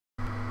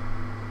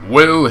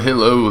Well,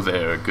 hello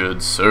there,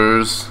 good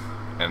sirs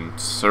and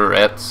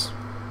sirettes.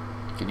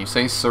 Can you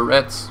say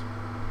sirettes?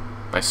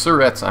 By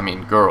sirettes, I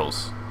mean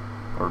girls,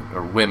 or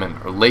women,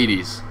 or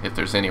ladies, if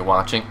there's any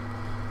watching.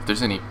 If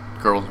there's any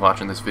girls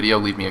watching this video,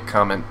 leave me a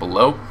comment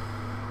below.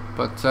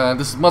 But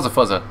this is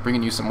Muzzafuzza,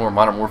 bringing you some more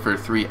Modern Warfare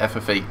 3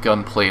 FFA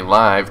Gunplay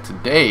Live.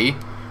 Today,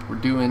 we're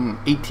doing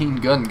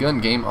 18-gun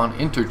gun game on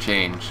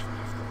Interchange.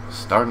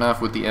 Starting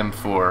off with the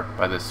M4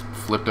 by this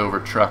flipped-over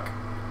truck,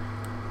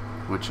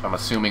 which I'm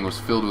assuming was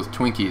filled with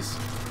Twinkies,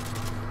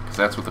 because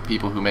that's what the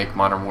people who make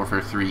Modern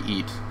Warfare 3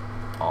 eat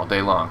all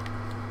day long.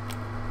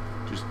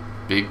 Just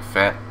big,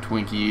 fat,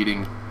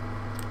 Twinkie-eating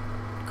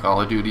Call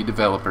of Duty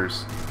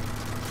developers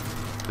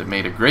that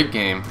made a great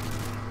game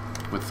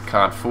with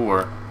COD 4,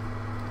 a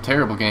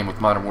terrible game with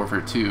Modern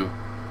Warfare 2,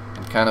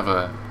 and kind of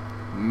a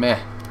meh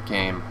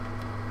game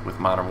with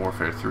Modern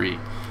Warfare 3.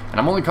 And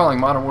I'm only calling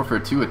Modern Warfare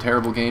 2 a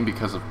terrible game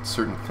because of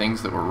certain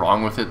things that were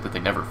wrong with it that they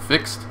never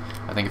fixed.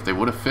 I think if they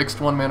would have fixed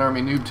One Man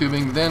Army noob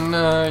tubing, then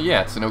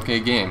yeah, it's an okay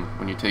game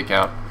when you take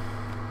out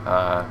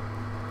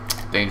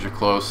Danger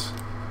Close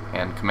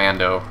and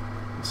Commando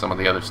and some of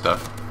the other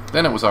stuff.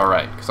 Then it was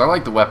alright, because I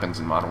like the weapons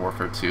in Modern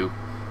Warfare 2,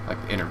 like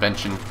the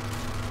Intervention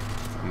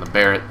and the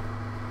Barrett.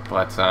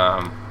 But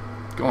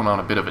going on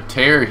a bit of a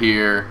tear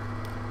here,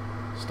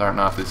 starting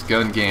off this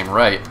gun game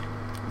right,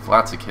 with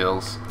lots of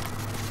kills.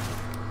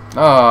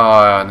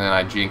 Oh, and then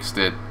I jinxed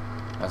it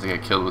as I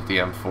get killed with the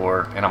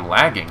M4, and I'm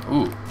lagging.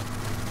 Ooh.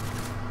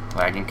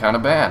 Lagging kind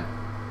of bad.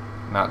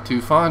 Not too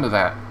fond of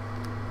that.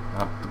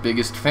 Not the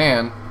biggest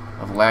fan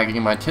of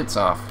lagging my tits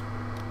off.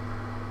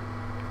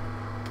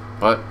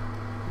 But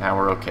now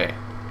we're okay.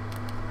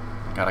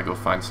 I gotta go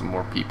find some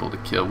more people to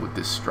kill with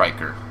this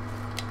striker.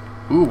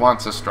 Who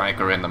wants a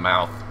striker in the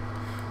mouth?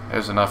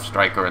 There's enough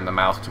striker in the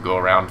mouth to go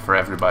around for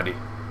everybody.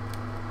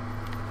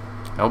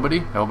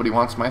 Nobody? Nobody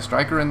wants my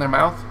striker in their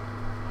mouth?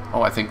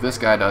 Oh, I think this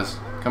guy does.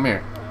 Come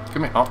here.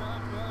 Come here. Oh,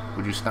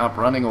 would you stop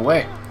running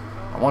away?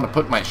 I want to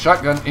put my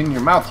shotgun in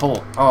your mouth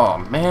hole. Oh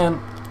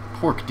man,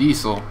 pork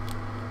diesel.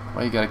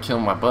 Why you gotta kill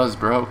my buzz,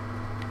 bro?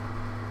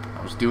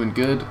 I was doing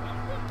good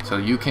till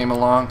you came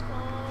along.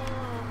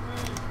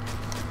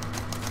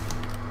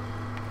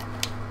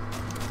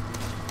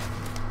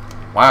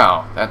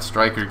 Wow, that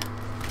striker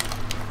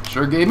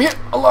sure gave me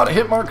a lot of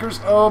hit markers.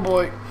 Oh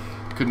boy,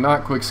 could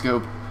not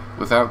quickscope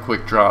without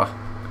quick draw.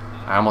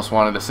 I almost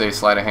wanted to say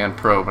Sleight of Hand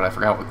Pro, but I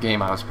forgot what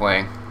game I was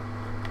playing.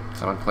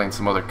 So I've been playing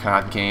some other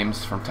COD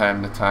games from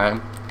time to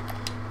time.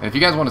 And if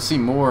you guys want to see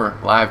more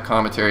live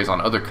commentaries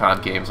on other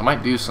COD games, I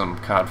might do some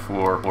COD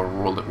 4 or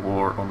World at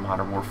War or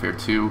Modern Warfare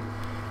 2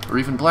 or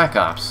even Black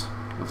Ops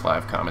with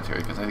live commentary,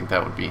 because I think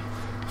that would be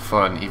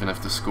fun even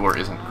if the score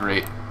isn't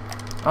great.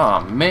 Aw,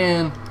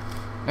 man.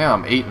 Now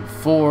I'm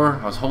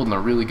 8-4. I was holding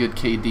a really good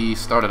KD,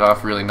 started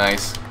off really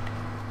nice.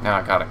 Now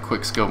I gotta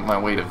quick scope my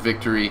way to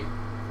victory.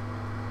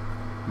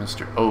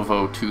 Mr.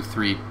 Ovo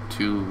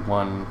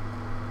 2321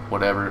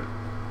 whatever.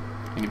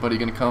 Anybody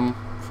gonna come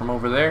from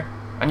over there?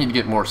 I need to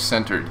get more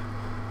centered.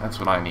 That's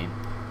what I need.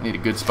 I need a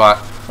good spot.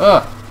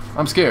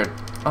 I'm scared.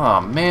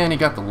 Aw, man, he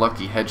got the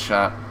lucky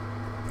headshot.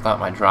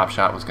 Thought my drop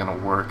shot was gonna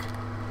work,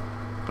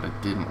 but it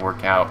didn't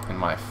work out in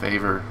my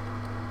favor.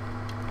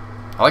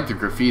 I like the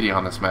graffiti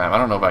on this map. I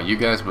don't know about you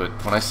guys, but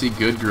when I see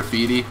good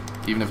graffiti,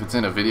 even if it's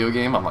in a video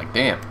game, I'm like,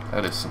 damn,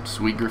 that is some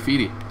sweet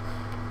graffiti.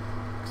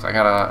 So I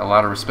got a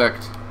lot of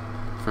respect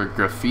for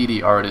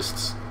graffiti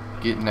artists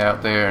getting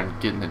out there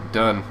and getting it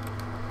done.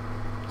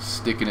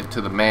 Sticking it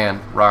to the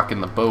man, rocking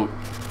the boat.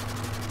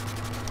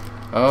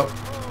 Oh.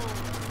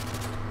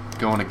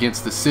 Going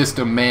against the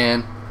system,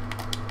 man.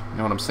 You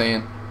know what I'm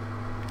saying?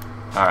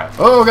 Alright.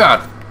 Oh,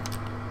 God.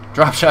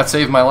 Drop shot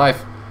saved my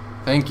life.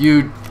 Thank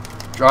you,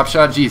 drop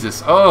shot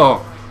Jesus.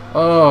 Oh.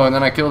 Oh, and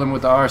then I killed him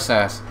with the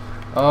RSAS.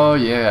 Oh,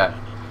 yeah.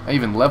 I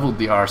even leveled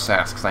the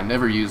RSAS because I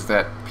never used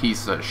that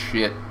piece of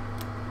shit.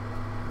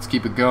 Let's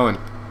keep it going.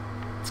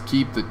 Let's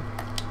keep the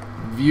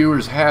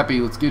viewers happy.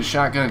 Let's get a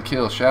shotgun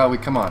kill, shall we?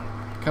 Come on.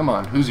 Come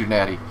on, who's your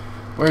daddy?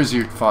 Where's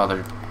your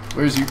father?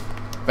 Where's your...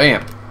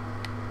 Bam!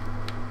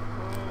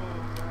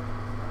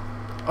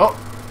 Oh!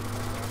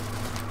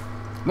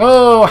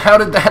 No! How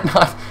did that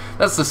not...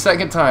 That's the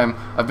second time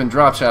I've been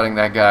drop-shotting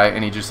that guy,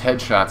 and he just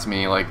headshots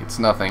me like it's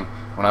nothing,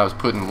 when I was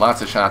putting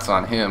lots of shots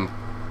on him.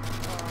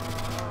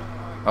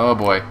 Oh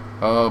boy.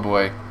 Oh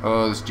boy.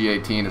 Oh, this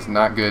G18 is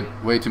not good.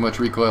 Way too much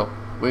recoil.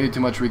 Way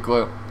too much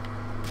recoil.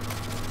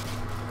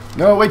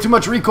 No, way too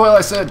much recoil, I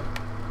said!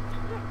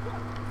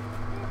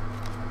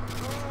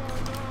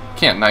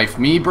 Can't knife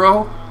me,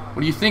 bro.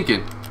 What are you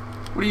thinking?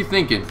 What are you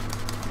thinking?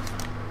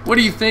 What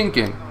are you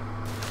thinking?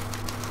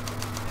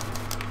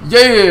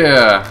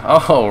 Yeah!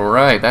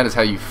 Alright, that is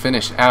how you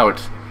finish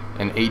out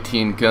an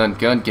 18-gun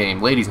gun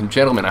game. Ladies and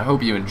gentlemen, I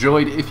hope you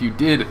enjoyed. If you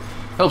did,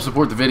 help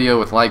support the video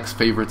with likes,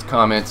 favorites,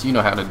 comments. You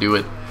know how to do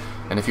it.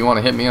 And if you want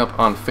to hit me up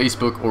on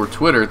Facebook or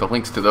Twitter, the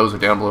links to those are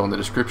down below in the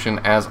description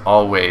as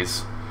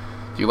always.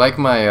 Do you like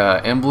my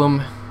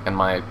emblem and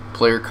my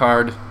player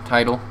card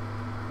title?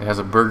 It has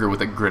a burger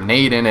with a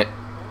grenade in it.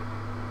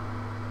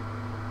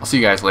 I'll see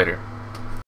you guys later.